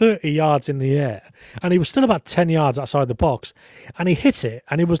 30 yards in the air, and he was still about 10 yards outside the box, and he hit it,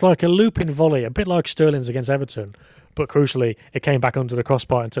 and it was like a looping volley, a bit like Sterling's against Everton, but crucially, it came back under the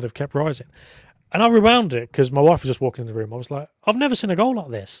crossbar instead of kept rising. And I rewound it, because my wife was just walking in the room. I was like, I've never seen a goal like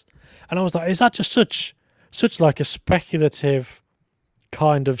this. And I was like, is that just such like a speculative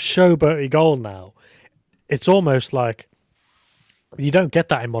kind of showboaty goal now? It's almost like you don't get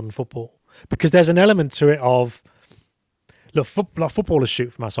that in modern football because there's an element to it of, look, footballers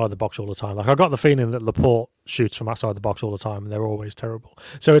shoot from outside the box all the time. Like I got the feeling that Laporte shoots from outside the box all the time and they're always terrible.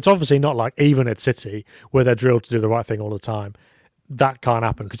 So it's obviously not like even at City where they're drilled to do the right thing all the time. That can't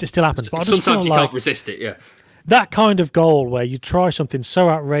happen because it still happens. But sometimes you can't resist it, yeah. That kind of goal where you try something so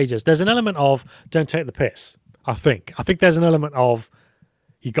outrageous, there's an element of don't take the piss, I think. I think there's an element of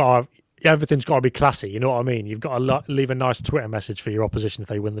everything's got to be classy, you know what I mean? You've got to leave a nice Twitter message for your opposition if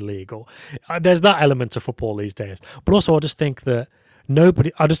they win the league. Or there's that element to football these days. But also, I just think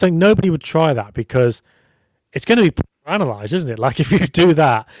nobody would try that because it's going to be analysed, isn't it? Like if you do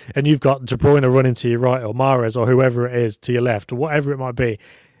that and you've got De Bruyne running to your right or Mahrez or whoever it is to your left or whatever it might be,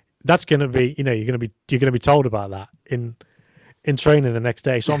 that's going to be, you're going to be told about that in training the next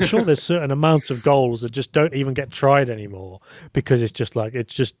day. So I'm sure there's certain amounts of goals that just don't even get tried anymore because it's just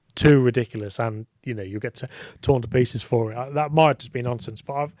too ridiculous and you get torn to pieces for it. That might just be nonsense,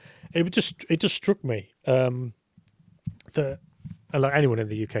 but it just struck me that like anyone in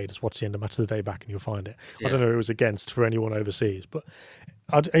the UK just watch the end of Match of the Day back and you'll find it. Yeah. I don't know who it was against for anyone overseas, but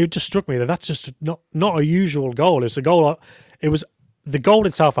it just struck me that that's just not a usual goal. It's a goal. It was the goal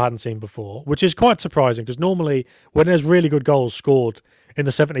itself I hadn't seen before, which is quite surprising because normally when there's really good goals scored in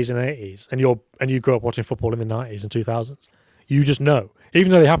the 70s and 80s and you grew up watching football in the 90s and 2000s, you just know.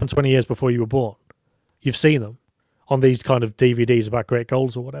 Even though they happened 20 years before you were born, you've seen them on these kind of DVDs about great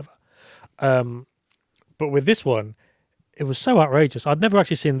goals or whatever. But with this one, it was so outrageous. I'd never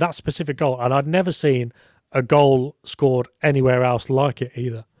actually seen that specific goal and I'd never seen a goal scored anywhere else like it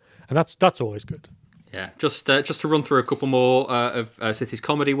either. and that's always good. Yeah, just to run through a couple more of City's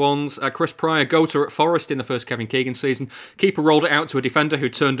comedy ones. Chris Pryor, Gota at Forest in the first Kevin Keegan season. Keeper rolled it out to a defender who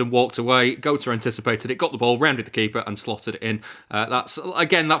turned and walked away. Gota anticipated it, got the ball, rounded the keeper and slotted it in. That's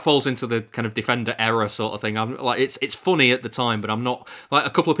again, that falls into the kind of defender error sort of thing. I'm like, it's funny at the time, but I'm not like, a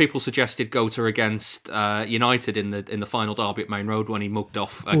couple of people suggested Gota against United in the final derby at Main Road when he mugged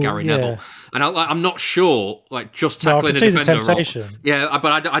off Gary Neville, and I'm not sure like just tackling a defender.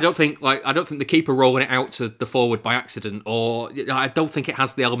 But I don't think the keeper rolling it out to the forward by accident, or I don't think it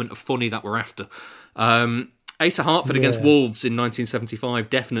has the element of funny that we're after. Asa Hartford against Wolves in 1975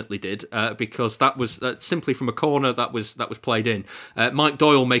 definitely did, because that was simply from a corner that was played in. Mike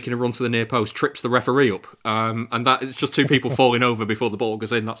Doyle making a run to the near post trips the referee up, and that is just two people falling over before the ball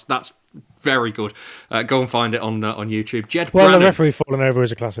goes in. That's very good. Go and find it on YouTube. Jed Brannan. The referee falling over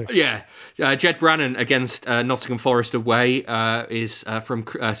is a classic. Yeah. Jed Brannan against Nottingham Forest away is from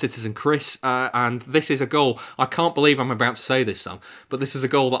Citizen Chris, and this is a goal. I can't believe I'm about to say this, Sam, but this is a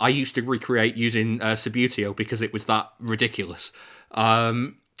goal that I used to recreate using Subutio because it was that ridiculous.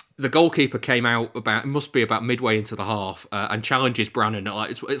 The goalkeeper came out it must be about midway into the half, and challenges Brannan.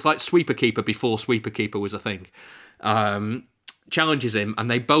 It's like sweeper keeper before sweeper keeper was a thing. Challenges him,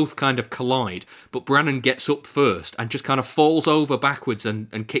 and they both kind of collide, but Brannan gets up first and just kind of falls over backwards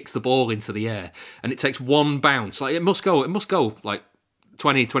and kicks the ball into the air, and it takes one bounce. Like it must go like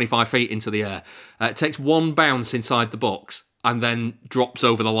 20, 25 feet into the air. It takes one bounce inside the box and then drops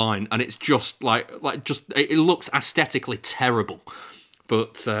over the line, and it's just it looks aesthetically terrible.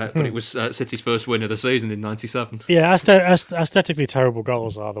 But it was City's first win of the season in '97. Yeah, aesthetically terrible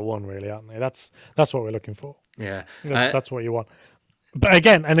goals are the one, really, aren't they? That's what we're looking for. Yeah, that's what you want. But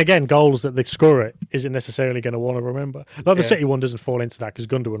again, goals that the scorer isn't necessarily going to want to remember. Like the City one doesn't fall into that, because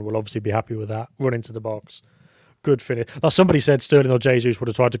Gundogan will obviously be happy with that. Run into the box, good finish. Like somebody said, Sterling or Jesus would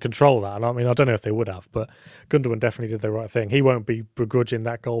have tried to control that, and I mean, I don't know if they would have, but Gundogan definitely did the right thing. He won't be begrudging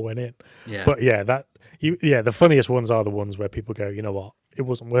that goal went in. Yeah. But the funniest ones are the ones where people go, you know what, it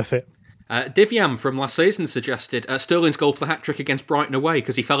wasn't worth it. Divyam from last season suggested Sterling's goal for the hat-trick against Brighton away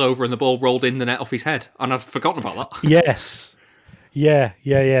because he fell over and the ball rolled in the net off his head, and I'd forgotten about that. Yes. Yeah,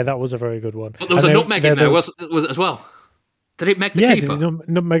 that was a very good one. But there was a nutmeg in there was as well. Did it meg the keeper? Did it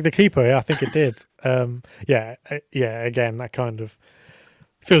nutmeg the keeper? Yeah, I think it did. Again, that kind of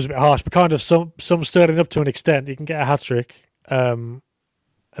feels a bit harsh, but kind of some Sterling up to an extent. You can get a hat-trick, and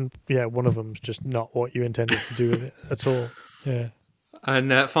one of them's just not what you intended to do with it at all. Yeah.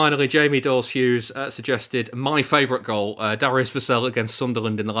 And finally, Jamie Dawes-Hughes suggested my favourite goal, Darius Vassell against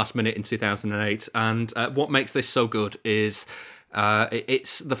Sunderland in the last minute in 2008. And what makes this so good is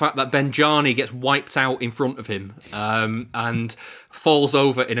it's the fact that Benjani gets wiped out in front of him and falls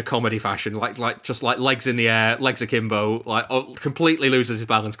over in a comedy fashion, like legs in the air, legs akimbo, completely loses his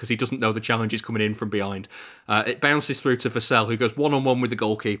balance because he doesn't know the challenge is coming in from behind. It bounces through to Vassell, who goes one-on-one with the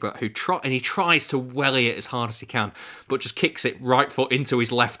goalkeeper, he tries to welly it as hard as he can, but just kicks it right foot into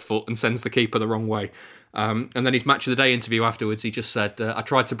his left foot and sends the keeper the wrong way. And then his match of the day interview afterwards, he just said, I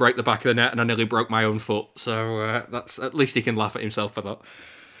tried to break the back of the net and I nearly broke my own foot. So that's at least he can laugh at himself for that.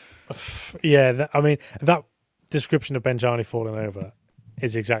 Yeah, that description of Benjani falling over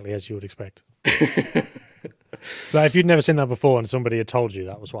is exactly as you would expect. Like if you'd never seen that before and somebody had told you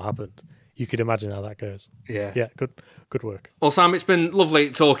that was what happened, you could imagine how that goes. Yeah, good work. Well, Sam, it's been lovely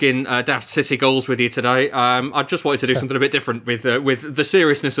talking Daft City goals with you today. I just wanted to do something a bit different with the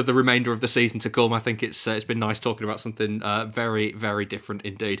seriousness of the remainder of the season to come. I think it's been nice talking about something very, very different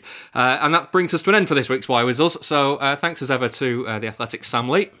indeed. And that brings us to an end for this week's Why Was Us. So thanks as ever to The Athletic's Sam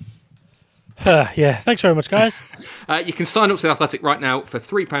Lee. Thanks very much, guys. You can sign up to The Athletic right now for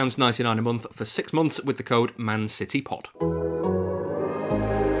 £3.99 a month for 6 months with the code ManCityPod.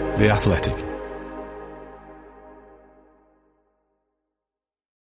 The Athletic.